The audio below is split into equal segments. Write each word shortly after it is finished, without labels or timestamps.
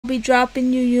be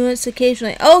dropping you units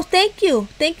occasionally. Oh, thank you.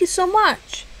 Thank you so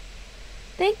much.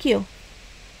 Thank you.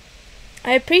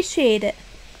 I appreciate it.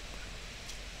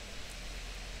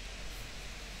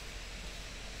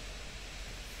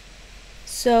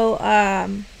 So,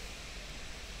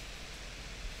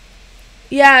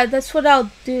 yeah, that's what I'll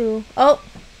do. Oh,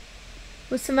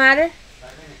 what's the matter?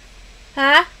 5 minutes.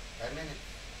 Huh? 5 minutes.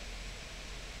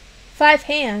 5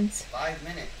 hands. 5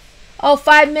 minutes. Oh,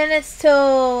 5 minutes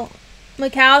till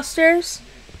McAllister's?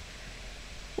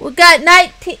 We got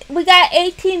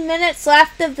 18 minutes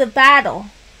left of the battle.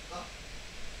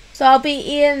 So I'll be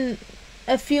eating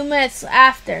a few minutes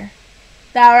after.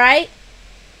 That alright?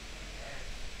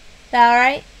 That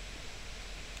alright?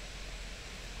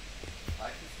 I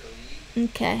can still eat.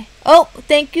 Okay. Oh,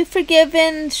 thank you for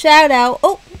giving shout out.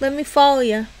 Oh, let me follow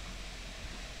you.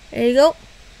 There you go.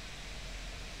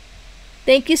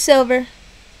 Thank you, Silver.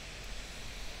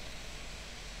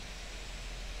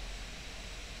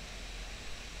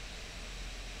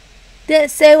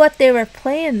 Didn't say what they were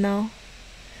playing though.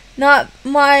 Not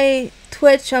my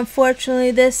Twitch,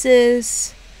 unfortunately. This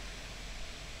is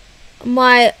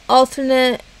my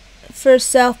alternate for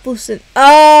self-boosting.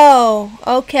 Oh,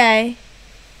 okay.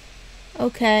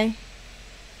 Okay.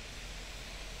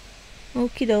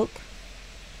 Okie doke.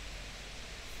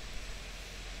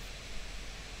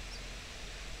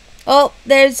 Oh,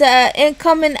 there's an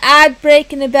incoming ad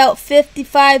break in about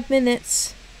 55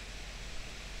 minutes.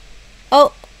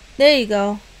 Oh, there you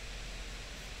go.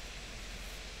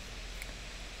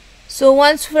 So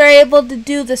once we're able to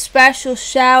do the special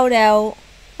shout out,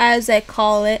 as I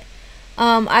call it,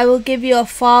 I will give you a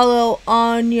follow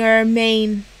on your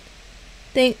main.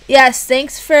 Yes,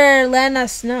 thanks for letting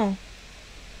us know.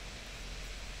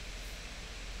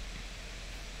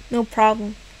 No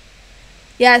problem.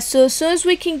 Yeah, so as soon as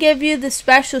we can give you the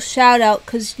special shout out,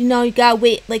 because you know you gotta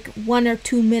wait like 1 or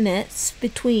 2 minutes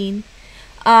between,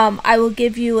 I will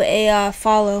give you a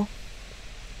follow.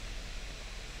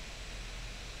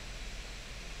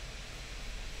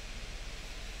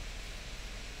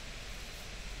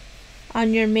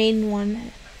 On your main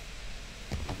one.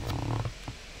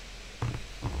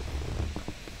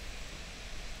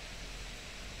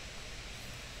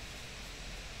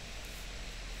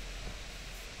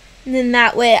 And then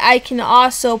that way I can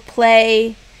also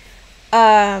play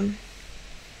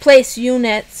place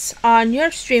units on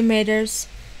your stream raiders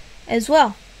as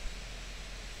well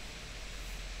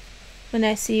when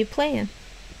I see you playing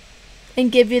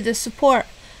and give you the support.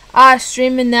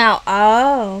 Streaming now.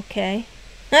 Oh, okay.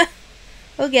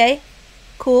 Okay,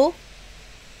 cool.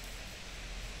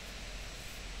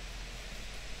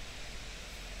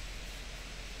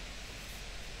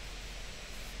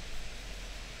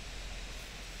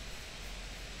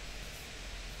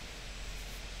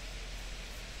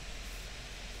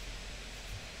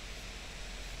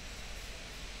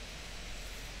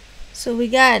 So we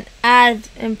got an ad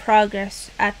in progress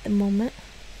at the moment.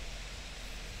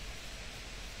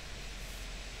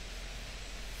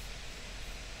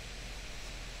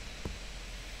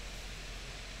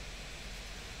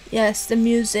 Yes, the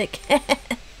music. It's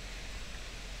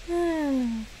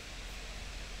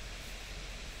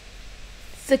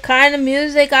the kind of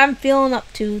music I'm feeling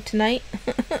up to tonight.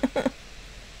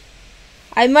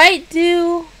 I might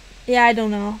do, yeah, I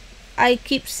don't know. I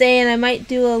keep saying I might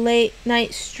do a late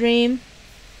night stream.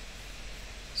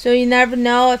 So you never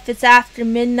know, if it's after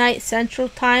midnight Central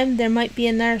Time, there might be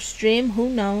another stream. Who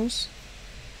knows?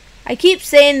 I keep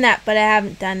saying that, but I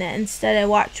haven't done it. Instead, I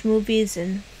watch movies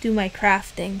and do my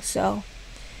crafting. So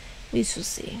we shall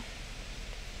see.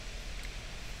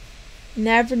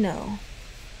 Never know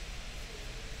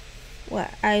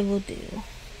what I will do.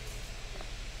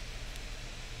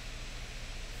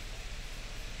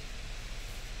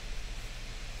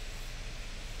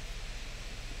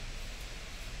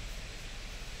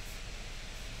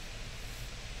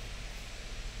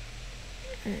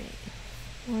 Alright,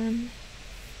 1,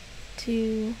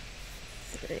 2,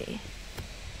 3.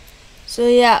 So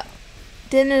yeah,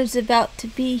 dinner's about to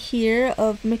be here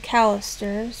of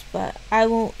McAllister's, but I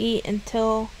won't eat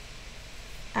until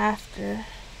after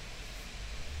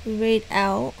we raid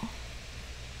out.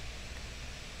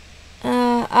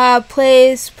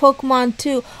 Plays Pokemon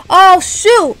 2. Oh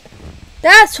shoot!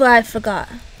 That's what I forgot.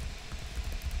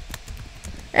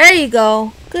 There you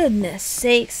go. Goodness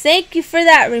sakes. Thank you for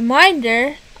that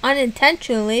reminder.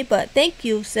 Unintentionally, but thank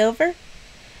you, Silver.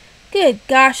 Good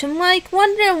gosh, I'm like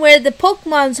wondering where the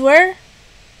Pokemons were.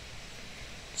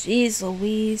 Jeez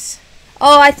Louise.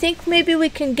 Oh, I think maybe we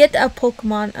can get a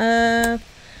Pokemon.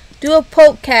 Do a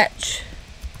poke catch.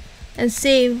 And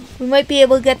see. We might be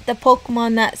able to get the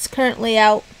Pokemon that's currently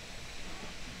out.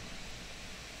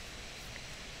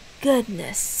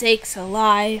 Goodness sakes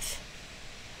alive.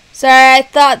 Sorry, I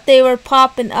thought they were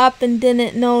popping up and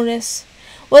didn't notice.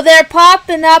 Well, they're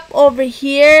popping up over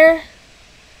here.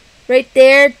 Right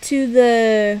there to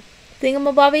the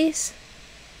thingamabobbies.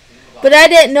 But I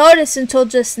didn't notice until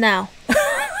just now.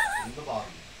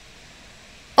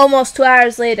 Almost 2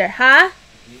 hours later, huh?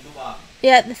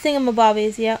 Yeah, the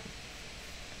thingamabobbies, yep.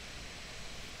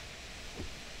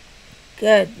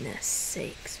 Goodness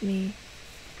sakes me.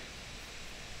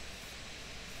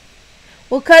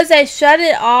 Well, because I shut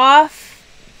it off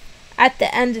at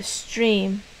the end of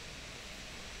stream.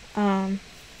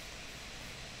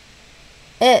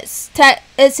 It's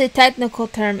a technical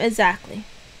term, exactly.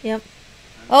 Yep.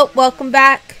 Oh, welcome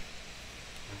back.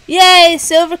 Yay,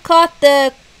 Silver caught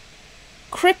the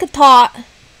Cricketot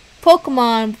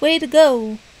Pokemon. Way to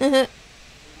go.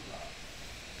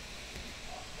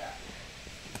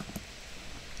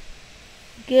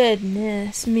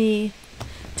 Goodness me.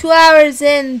 2 hours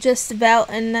in just about,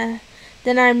 and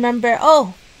then I remember,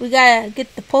 oh, we gotta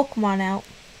get the Pokemon out.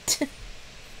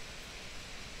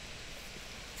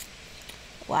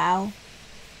 Wow.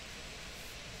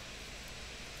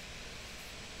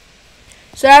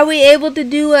 So are we able to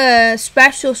do a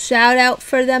special shout out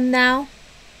for them now?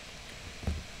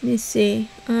 Let me see.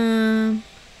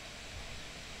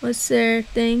 What's their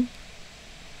thing?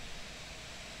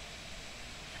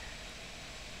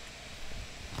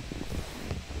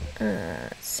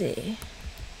 Let's see.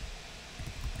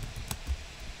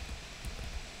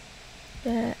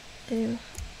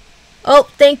 Oh,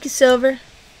 thank you, Silver.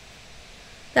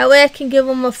 That way I can give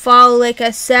them a follow, like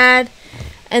I said,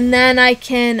 and then I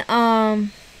can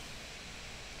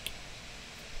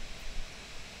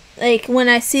like when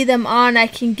I see them on, I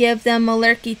can give them a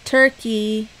lurky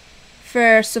turkey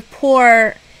for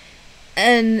support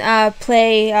and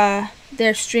play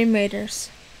their stream raiders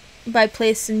by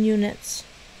placing units.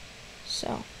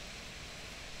 So,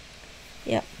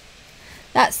 yep,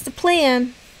 that's the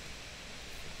plan.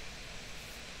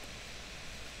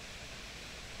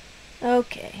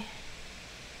 Okay.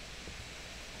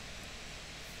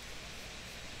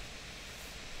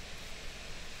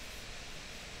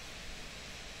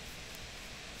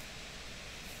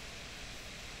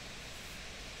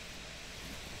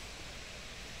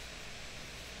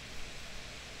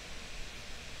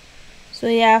 So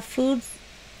yeah, food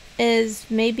is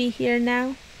maybe here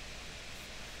now.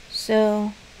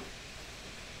 So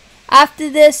after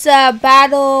this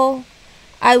battle,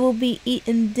 I will be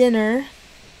eating dinner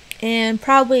and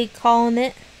probably calling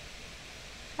it,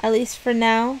 at least for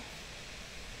now.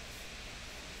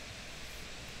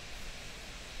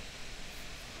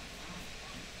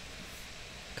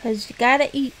 Cause you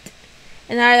gotta eat.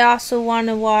 And I also want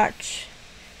to watch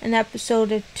an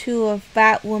episode or two of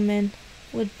Batwoman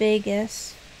with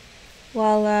Vegas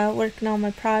while working on my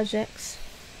projects.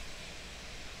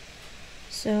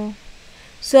 So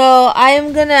I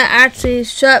am gonna actually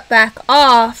shut back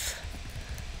off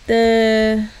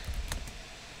the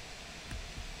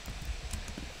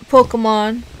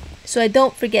Pokemon so I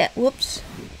don't forget. Whoops,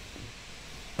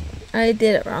 I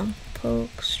did it wrong.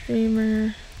 Poke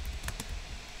streamer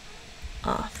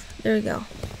off. There we go.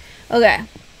 Okay,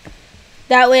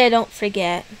 that way I don't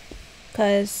forget,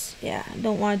 cause yeah, I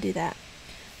don't want to do that.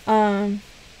 At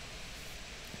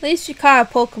least you caught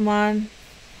a Pokemon,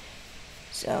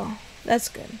 so that's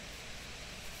good.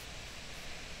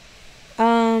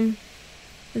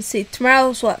 Let's see,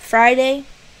 tomorrow's what, Friday?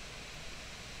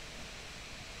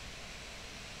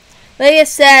 Like I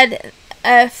said,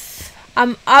 if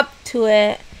I'm up to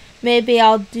it, maybe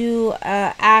I'll do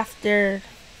after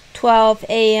 12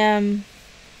 a.m.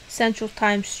 Central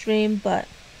Time stream, but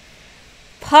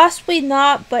possibly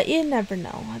not, but you never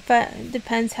know. It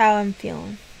depends how I'm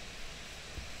feeling.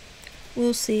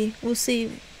 We'll see. We'll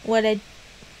see what I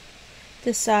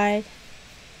decide.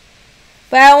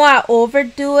 But I don't want to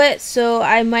overdo it, so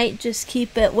I might just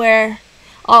keep it where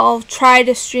I'll try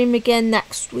to stream again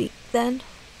next week then.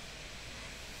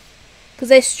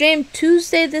 Because I streamed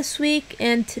Tuesday this week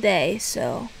and today,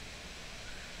 so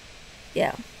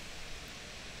yeah.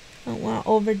 I don't want to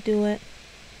overdo it.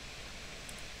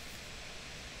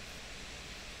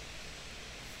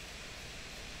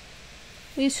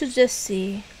 We should just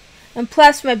see. And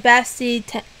plus my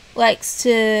bestie likes to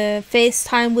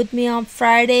FaceTime with me on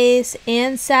Fridays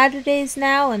and Saturdays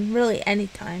now, and really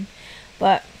anytime.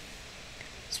 But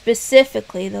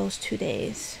specifically those 2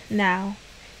 days now.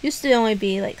 Used to only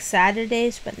be like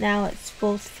Saturdays, but now it's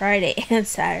both Friday and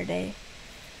Saturday.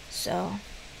 So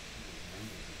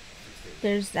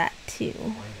there's that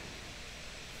too.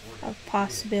 A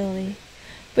possibility.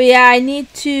 But yeah, I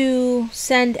need to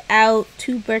send out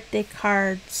 2 birthday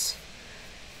cards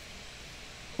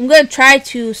I'm going to try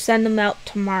to send them out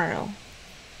tomorrow.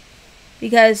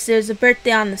 Because there's a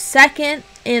birthday on the 2nd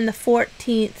and the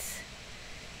 14th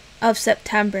of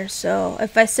September. So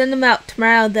if I send them out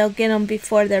tomorrow, they'll get them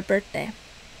before their birthday.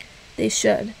 They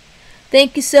should.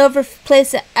 Thank you, Silver, for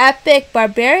placing epic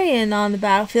barbarian on the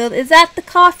battlefield. Is that the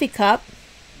coffee cup?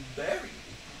 Berry.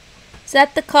 Is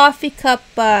that the coffee cup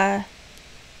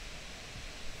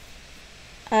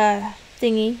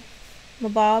thingy? The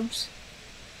bobs?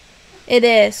 It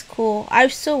is. Cool. I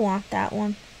still want that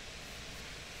one.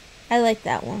 I like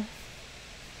that one.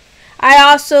 I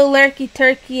also lurky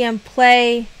turkey and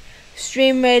play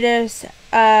Stream Raiders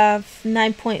of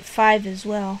 9.5 as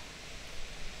well.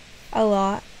 A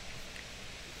lot.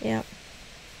 Yep.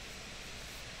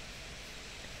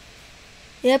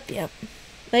 Yep.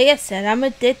 Like I said, I'm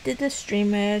addicted to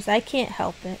Stream Raiders. I can't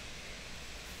help it.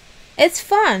 It's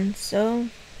fun, so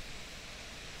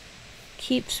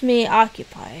keeps me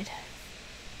occupied.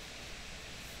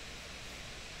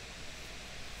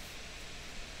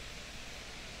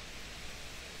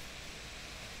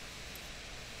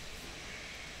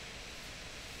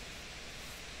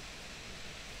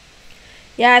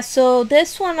 Yeah, so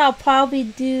this one I'll probably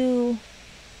do,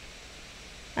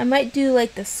 I might do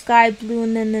like the sky blue,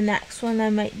 and then the next one I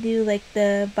might do like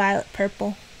the violet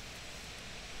purple.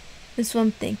 That's what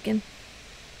I'm thinking.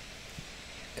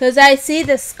 Because I see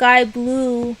the sky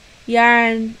blue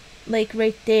yarn like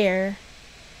right there.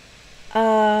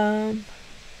 Not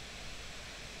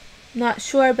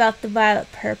sure about the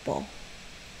violet purple.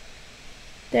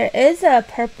 There is a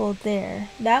purple there.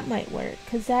 That might work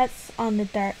because that's on the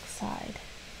dark side.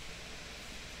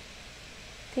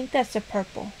 I think that's a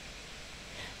purple.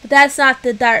 But that's not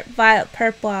the dark violet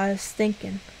purple I was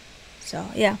thinking. So,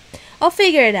 yeah. I'll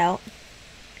figure it out.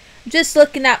 I'm just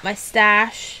looking at my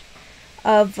stash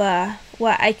of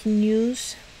what I can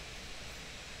use.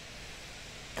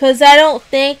 Because I don't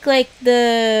think like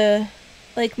the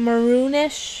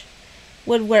maroonish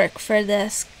would work for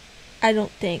this. I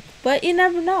don't think. But you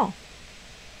never know.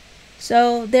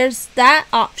 So, there's that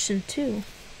option too.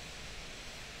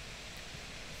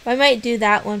 I might do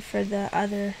that one for the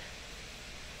other.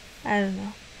 I don't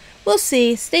know. We'll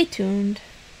see. Stay tuned.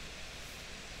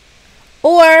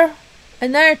 Or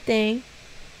another thing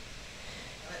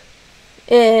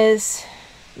is,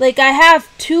 like, I have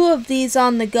 2 of these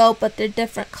on the go, but they're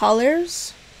different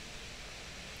colors.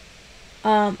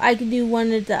 I can do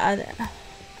one or the other.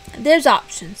 There's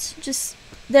options.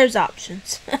 There's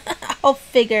options. I'll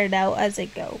figure it out as I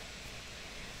go.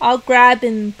 I'll grab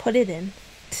and put it in.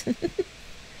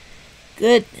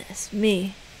 Goodness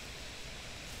me.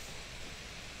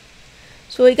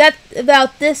 So we got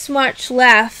about this much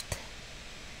left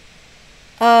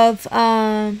of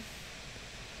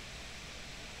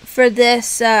for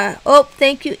this oh,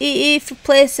 thank you EE for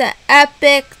placing an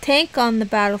epic tank on the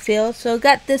battlefield. So we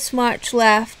got this much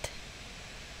left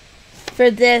for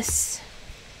this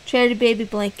charity baby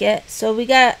blanket. So we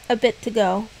got a bit to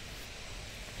go.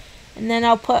 And then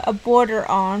I'll put a border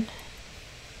on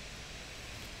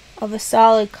of a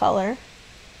solid color,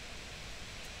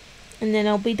 and then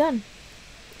I'll be done,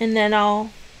 and then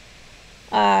I'll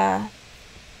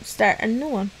start a new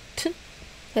one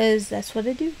because that's what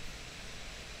I do.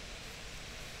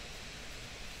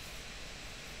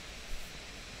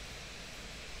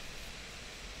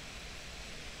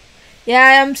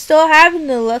 Yeah, I'm still having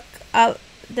to look up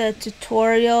the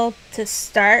tutorial to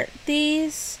start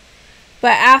these,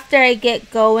 but after I get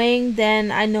going,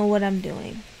 then I know what I'm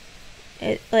doing.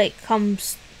 It like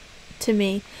comes to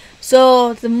me.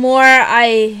 So the more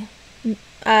I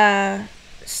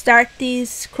start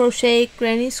these crochet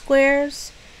granny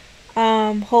squares,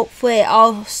 hopefully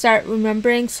I'll start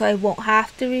remembering, so I won't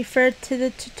have to refer to the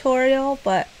tutorial,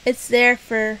 but it's there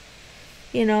for,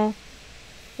 you know,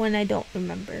 when I don't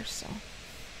remember. So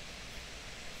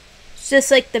it's just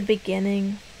like the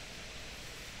beginning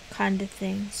kind of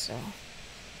thing, so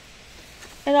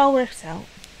it all works out.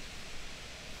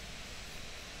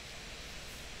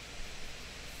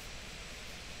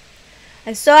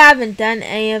 I still haven't done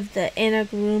any of the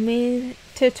amigurumi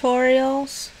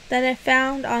tutorials that I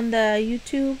found on the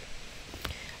YouTube.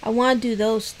 I want to do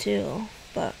those too,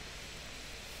 but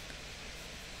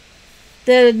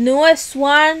the newest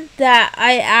one that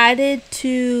I added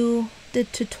to the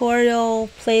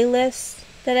tutorial playlist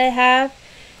that I have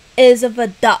is of a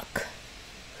duck.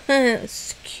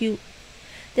 It's cute.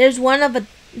 There's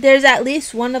at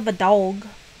least one of a dog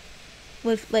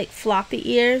with like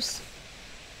floppy ears.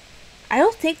 I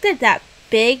don't think they're that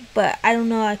big, but I don't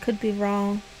know, I could be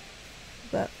wrong.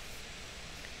 But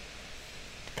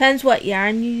depends what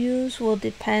yarn you use, will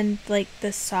depend like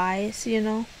the size, you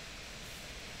know.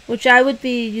 which I would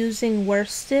be using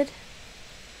worsted.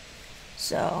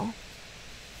 So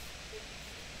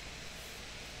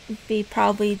it'd be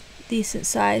probably decent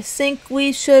size. Think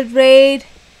we should raid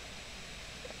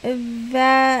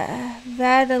Vadaleon.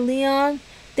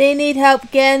 They need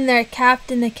help getting their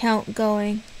captain account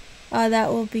going. Oh,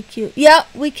 that will be cute. Yep,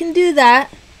 we can do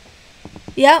that.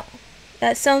 Yep,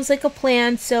 that sounds like a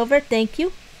plan, Silver. Thank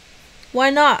you. Why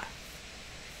not?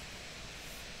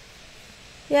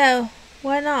 Yeah,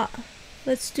 why not?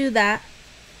 Let's do that.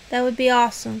 That would be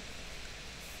awesome.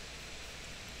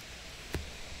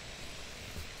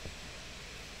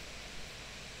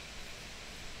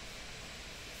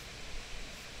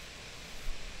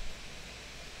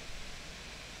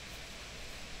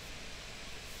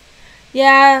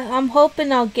 Yeah, I'm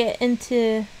hoping I'll get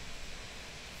into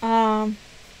the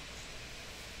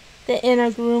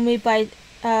Inagurumi by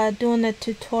doing a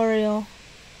tutorial.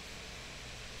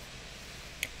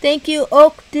 Thank you,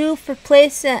 Oak Dew, for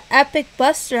placing an epic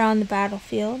buster on the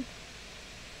battlefield.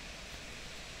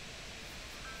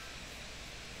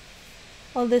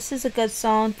 Oh, this is a good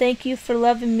song. Thank You for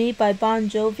Loving Me by Bon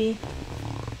Jovi.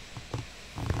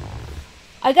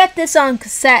 I got this on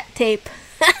cassette tape.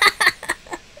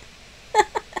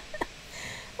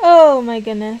 Oh my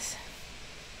goodness.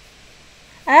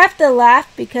 I have to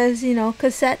laugh because, you know,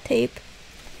 cassette tape.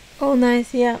 Oh,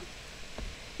 nice, yeah.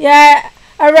 Yeah,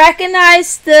 I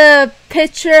recognize the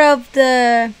picture of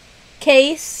the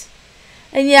case.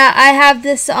 And yeah, I have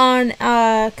this on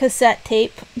cassette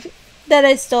tape that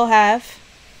I still have.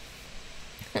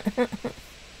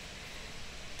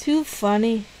 Too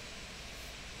funny.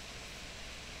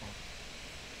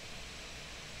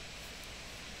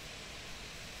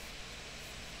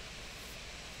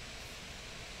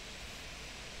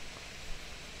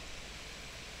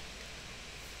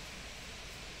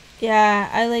 Yeah,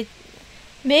 I like.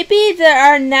 Maybe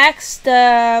our next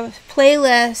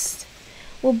playlist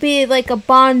will be like a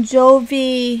Bon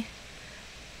Jovi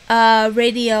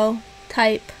radio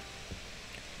type.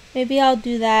 Maybe I'll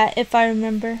do that if I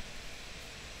remember.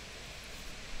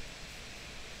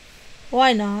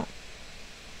 Why not?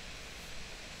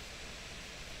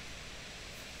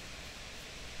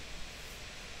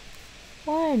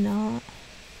 Why not?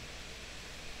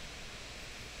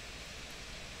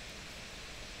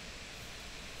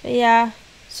 But yeah,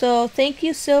 so thank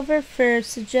you, Silver, for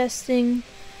suggesting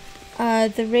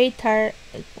the raid target.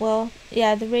 Well,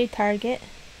 yeah, the raid target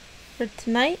for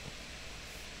tonight.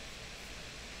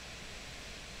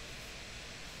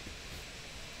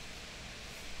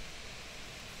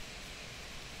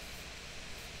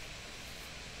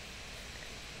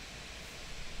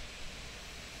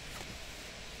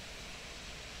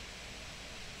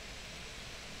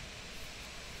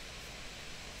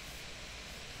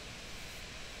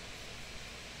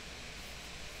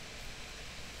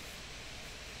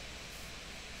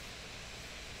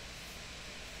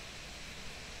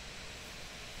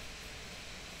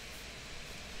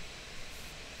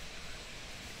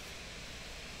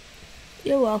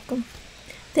 You're welcome.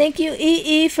 Thank you,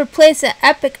 EE, for placing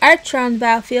epic archer on the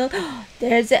battlefield.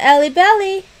 There's a Ellie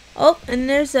Belly. Oh, and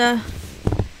there's a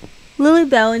Lily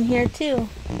Bell in here too.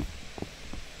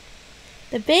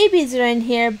 The babies are in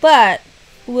here, but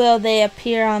will they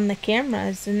appear on the camera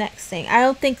is the next thing. I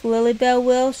don't think Lily Bell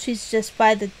will. She's just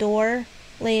by the door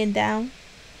laying down.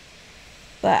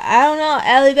 But I don't know.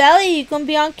 Ellie Belly, you're going to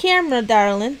be on camera,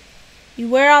 darling. You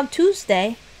were on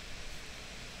Tuesday.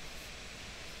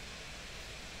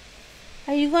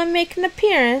 Are you going to make an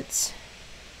appearance?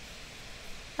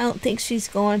 I don't think she's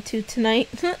going to tonight.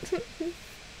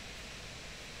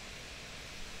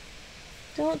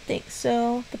 Don't think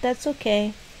so, but that's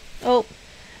okay. Oh,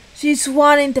 she's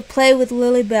wanting to play with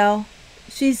Lily Bell.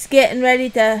 She's getting ready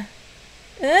to...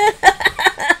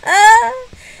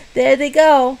 There they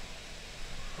go.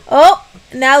 Oh,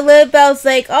 now Lily Bell's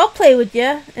like, I'll play with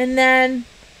you. And then,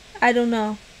 I don't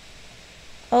know.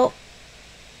 Oh.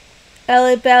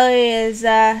 Ellie Belly is,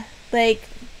 like,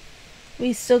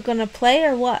 we still gonna play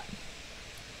or what?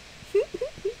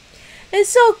 It's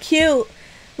so cute.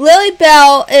 Lily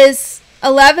Bell is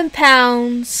 11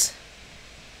 pounds,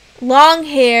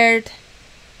 long-haired,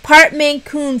 part Maine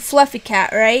Coon fluffy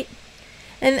cat, right?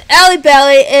 And Ellie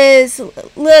Belly is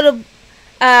little,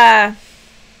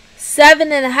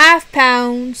 7.5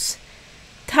 pounds,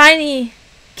 tiny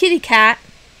kitty cat.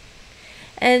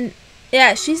 And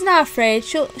yeah, she's not afraid.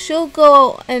 She'll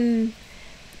go and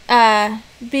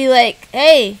be like,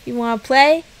 hey, you want to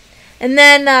play? And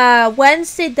then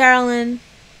Wednesday, darling,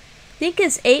 I think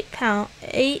it's 8 or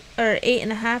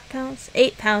 8.5 pounds.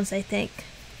 8 pounds, I think.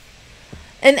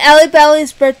 And Ellie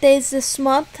Belly's birthday is this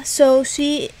month, so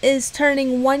she is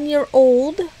turning 1 year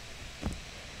old.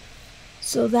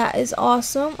 So that is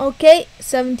awesome. Okay,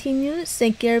 17 units.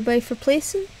 Thank you everybody for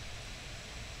placing.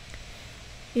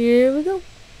 Here we go.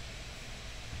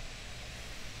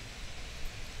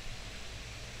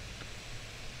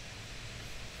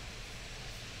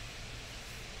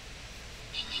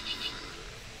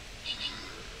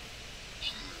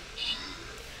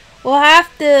 We'll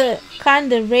have to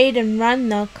kind of raid and run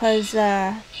though, cause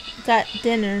got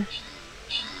dinner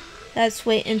that's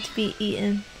waiting to be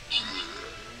eaten.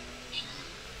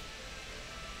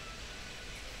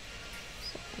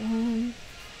 So 1,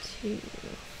 2,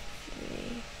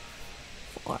 3,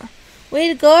 4. Way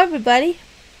to go, everybody!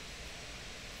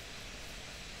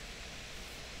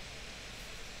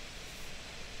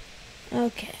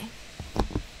 Okay.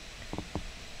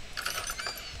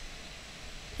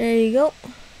 There you go.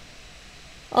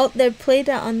 Oh, they played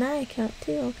that on that account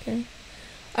too. Okay.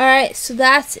 Alright, so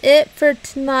that's it for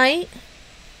tonight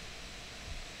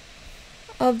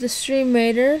of the Stream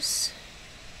Raiders.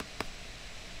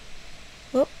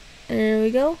 Oh, there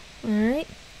we go. Alright.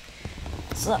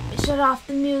 So let me shut off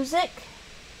the music.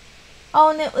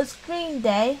 Oh, and it was Green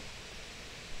Day.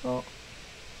 Oh,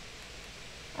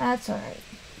 that's alright.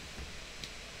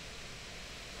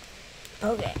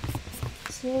 Okay.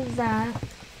 So here's that.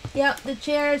 Yep, the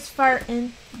chair is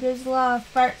farting. There's a lot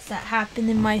of farts that happen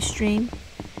in my stream.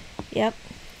 Yep.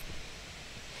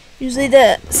 Usually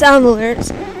the sound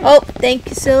alerts. Oh, thank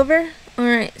you, Silver.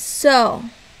 Alright, so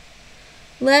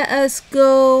let us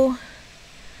go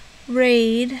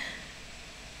raid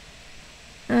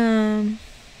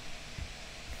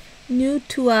new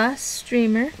to us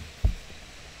streamer.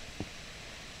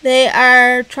 They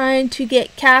are trying to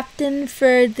get captain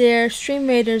for their Stream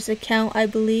Raiders account, I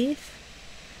believe.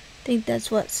 I think that's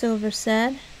what Silver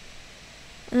said.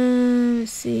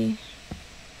 Let's see.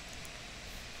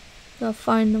 I'll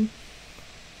find them.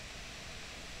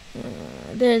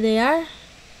 There they are.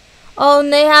 Oh,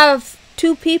 and they have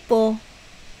 2 people.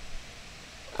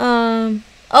 Oh,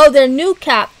 they're new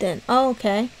captain. Oh,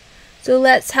 okay. So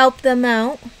let's help them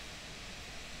out.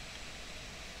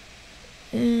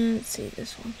 And let's see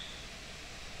this one.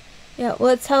 Yeah,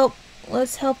 let's help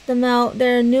them out.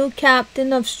 They're a new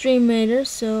captain of Stream Raiders,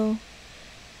 so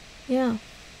yeah.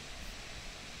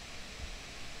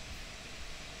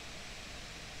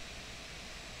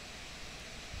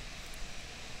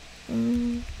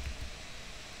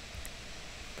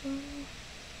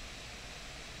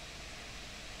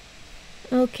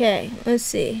 Okay, let's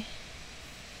see.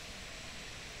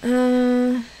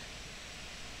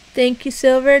 Thank you,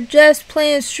 Silver. Just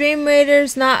playing Stream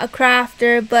Raiders, not a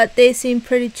crafter, but they seem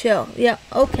pretty chill. Yep,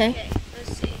 okay.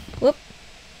 Let's see. Whoop.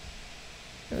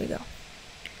 There we go.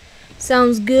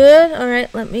 Sounds good.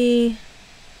 Alright, let me...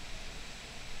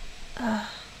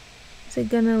 is it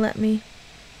gonna let me...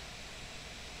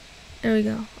 There we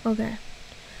go. Okay.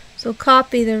 So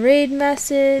copy the raid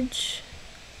message.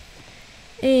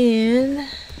 And...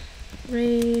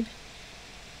 raid...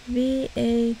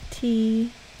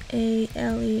 VATALEON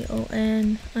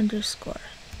 _.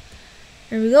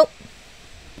 There we go.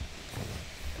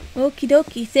 Okie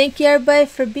dokie. Thank you everybody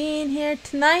for being here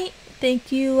tonight.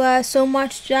 Thank you so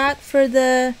much, Jack, for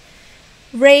the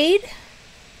raid.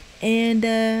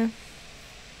 And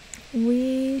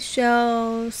we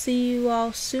shall see you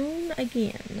all soon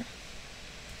again.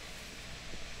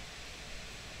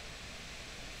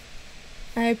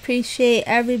 I appreciate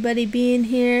everybody being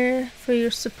here, for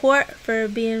your support, for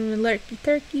being lurky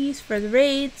turkeys, for the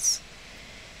raids,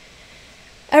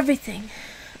 everything.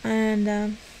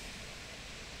 And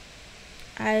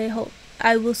I hope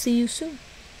I will see you soon.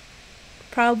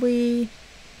 Probably,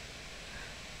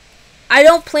 I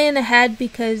don't plan ahead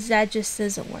because that just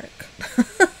doesn't work.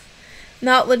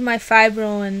 Not with my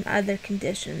fibro and other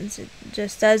conditions. It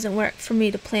just doesn't work for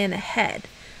me to plan ahead.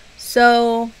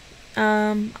 So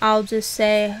I'll just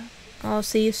say I'll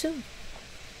see you soon.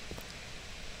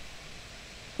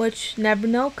 Which, never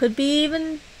know, could be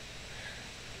even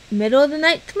middle of the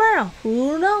night tomorrow.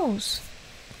 Who knows?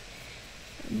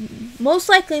 Most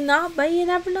likely not, but you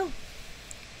never know.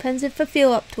 Depends if I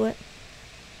feel up to it.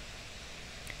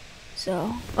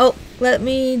 So, oh, let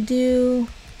me do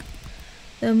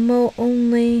the emote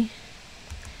only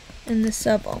and the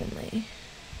sub only,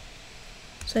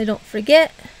 so I don't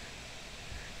forget.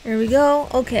 There we go.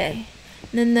 Okay.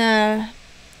 And then the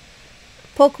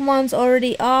Pokemon's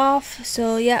already off.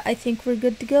 So yeah, I think we're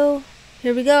good to go.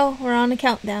 Here we go. We're on a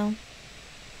countdown.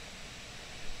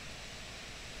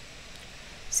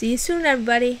 See you soon,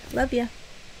 everybody. Love ya.